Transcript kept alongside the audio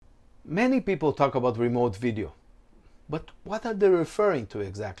Many people talk about remote video, but what are they referring to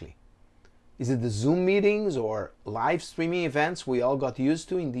exactly? Is it the Zoom meetings or live streaming events we all got used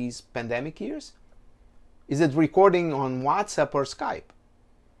to in these pandemic years? Is it recording on WhatsApp or Skype?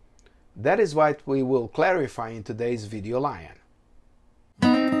 That is what we will clarify in today's Video Lion.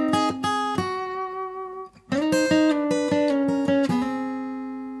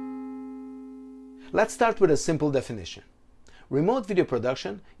 Let's start with a simple definition. Remote video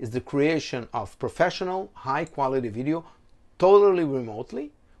production is the creation of professional, high-quality video totally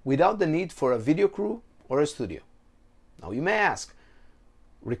remotely without the need for a video crew or a studio. Now you may ask,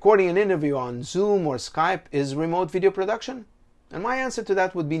 recording an interview on Zoom or Skype is remote video production? And my answer to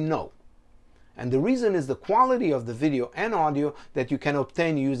that would be no. And the reason is the quality of the video and audio that you can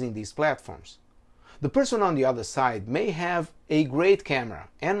obtain using these platforms. The person on the other side may have a great camera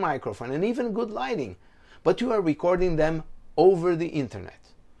and microphone and even good lighting, but you are recording them over the internet.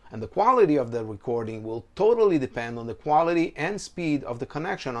 And the quality of the recording will totally depend on the quality and speed of the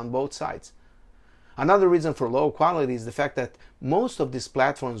connection on both sides. Another reason for low quality is the fact that most of these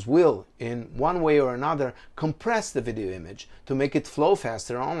platforms will, in one way or another, compress the video image to make it flow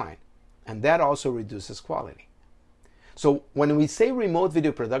faster online. And that also reduces quality. So when we say remote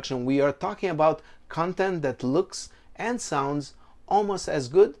video production, we are talking about content that looks and sounds almost as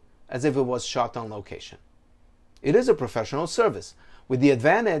good as if it was shot on location. It is a professional service with the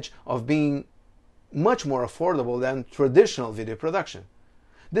advantage of being much more affordable than traditional video production.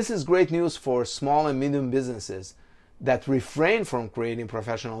 This is great news for small and medium businesses that refrain from creating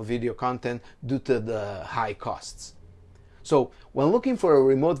professional video content due to the high costs. So when looking for a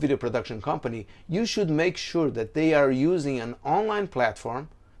remote video production company, you should make sure that they are using an online platform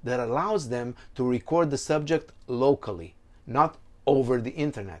that allows them to record the subject locally, not over the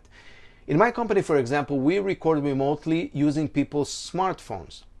internet. In my company, for example, we record remotely using people's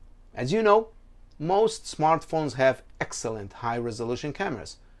smartphones. As you know, most smartphones have excellent high-resolution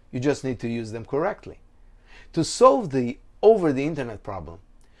cameras. You just need to use them correctly. To solve the over-the-internet problem,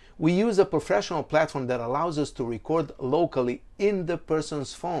 we use a professional platform that allows us to record locally in the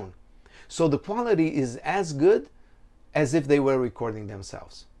person's phone. So the quality is as good as if they were recording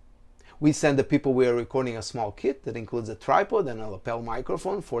themselves. We send the people we are recording a small kit that includes a tripod and a lapel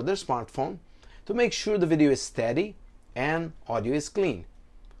microphone for their smartphone to make sure the video is steady and audio is clean.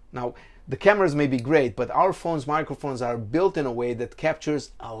 Now, the cameras may be great, but our phone's microphones are built in a way that captures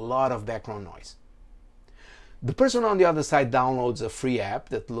a lot of background noise. The person on the other side downloads a free app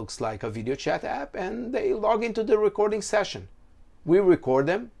that looks like a video chat app and they log into the recording session. We record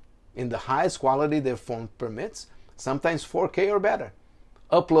them in the highest quality their phone permits, sometimes 4K or better.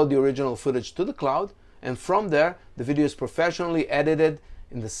 Upload the original footage to the cloud, and from there the video is professionally edited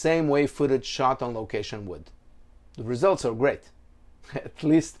in the same way footage shot on location would. The results are great. At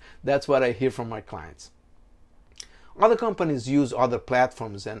least that's what I hear from my clients. Other companies use other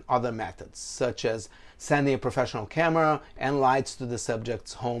platforms and other methods, such as sending a professional camera and lights to the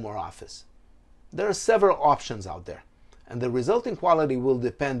subject's home or office. There are several options out there, and the resulting quality will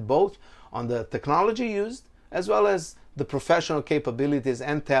depend both on the technology used as well as the professional capabilities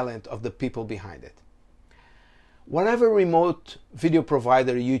and talent of the people behind it. Whatever remote video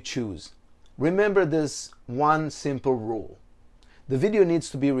provider you choose, remember this one simple rule. The video needs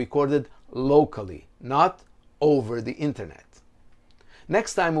to be recorded locally, not over the internet.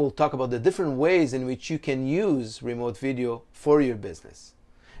 Next time we'll talk about the different ways in which you can use remote video for your business.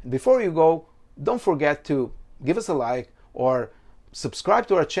 And before you go, don't forget to give us a like or subscribe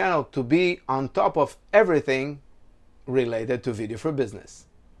to our channel to be on top of everything related to video for business.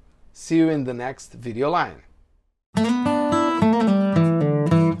 See you in the next Video Lion.